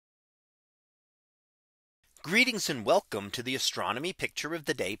Greetings and welcome to the Astronomy Picture of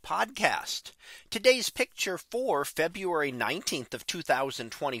the Day podcast. Today's picture for February 19th of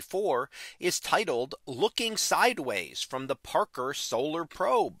 2024 is titled Looking Sideways from the Parker Solar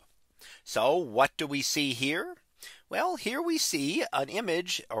Probe. So what do we see here? Well, here we see an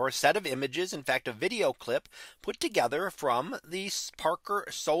image or a set of images, in fact, a video clip put together from the Parker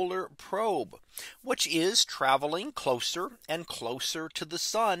Solar Probe, which is traveling closer and closer to the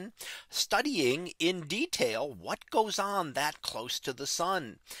sun, studying in detail what goes on that close to the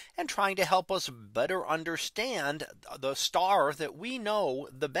sun, and trying to help us better understand the star that we know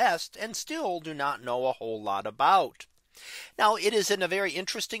the best and still do not know a whole lot about. Now it is in a very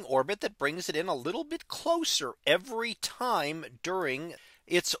interesting orbit that brings it in a little bit closer every time during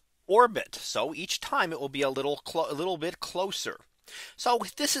its orbit. So each time it will be a little bit closer. So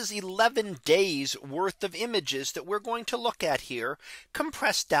this is 11 days worth of images that we're going to look at here,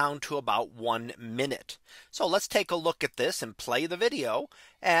 compressed down to about 1 minute. So let's take a look at this and play the video.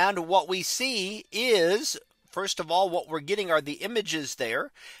 And what we see is, first of all, what we're getting are the images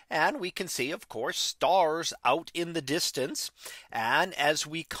there. And we can see, of course, stars out in the distance. And as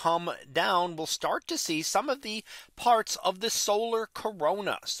we come down, we'll start to see some of the parts of the solar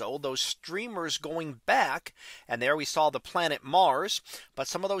corona. So those streamers going back, and there we saw the planet Mars. But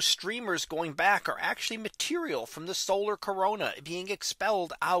some of those streamers going back are actually material from the solar corona being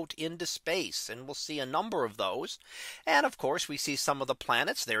expelled out into space. And we'll see a number of those. And of course, we see some of the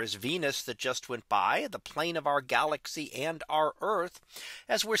planets. There is Venus that just went by, the plane of our galaxy and our Earth,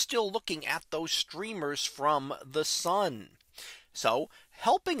 as we're still looking at those streamers from the sun. So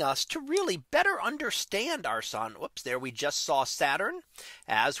helping us to really better understand our sun. Whoops, there we just saw Saturn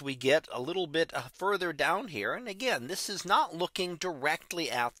as we get a little bit further down here. And again, this is not looking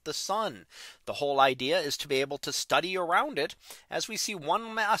directly at the sun. The whole idea is to be able to study around it as we see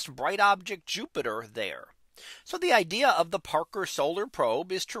one last bright object, Jupiter, there. So the idea of the Parker Solar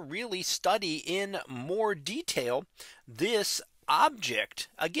Probe is to really study in more detail this object,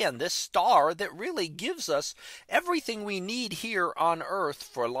 again, this star that really gives us everything we need here on Earth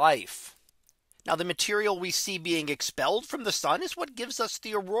for life. Now the material we see being expelled from the sun is what gives us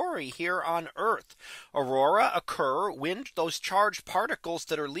the aurorae here on Earth. Aurora occur when those charged particles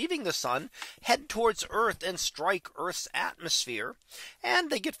that are leaving the sun head towards Earth and strike Earth's atmosphere. And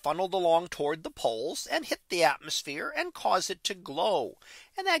they get funneled along toward the poles and hit the atmosphere and cause it to glow.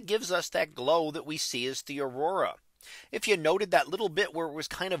 And that gives us that glow that we see as the aurora. If you noted that little bit where it was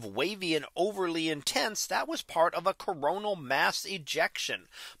kind of wavy and overly intense, that was part of a coronal mass ejection.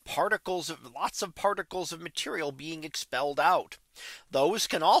 Lots of particles of material being expelled out. Those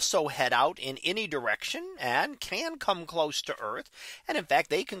can also head out in any direction and can come close to Earth. And in fact,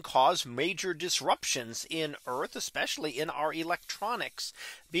 they can cause major disruptions in Earth, especially in our electronics,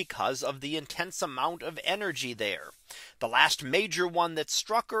 because of the intense amount of energy there. The last major one that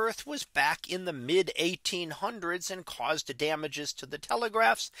struck Earth was back in the mid 1800s and caused damages to the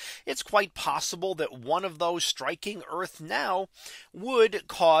telegraphs. It's quite possible that one of those striking Earth now would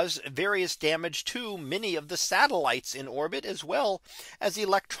cause various damage to many of the satellites in orbit, as well as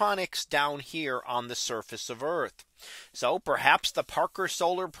electronics down here on the surface of Earth. So perhaps the Parker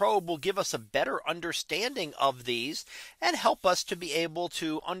Solar Probe will give us a better understanding of these and help us to be able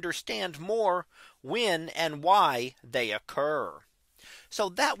to understand more when and why they occur. So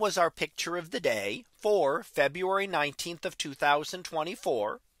that was our picture of the day for February 19th of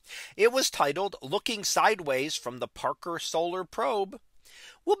 2024. It was titled Looking Sideways from the Parker Solar Probe.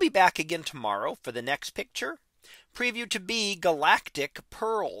 We'll be back again tomorrow for the next picture, previewed to be galactic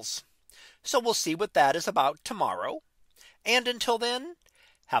pearls. So we'll see what that is about tomorrow. And until then,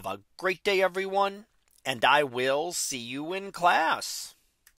 have a great day, everyone, and I will see you in class.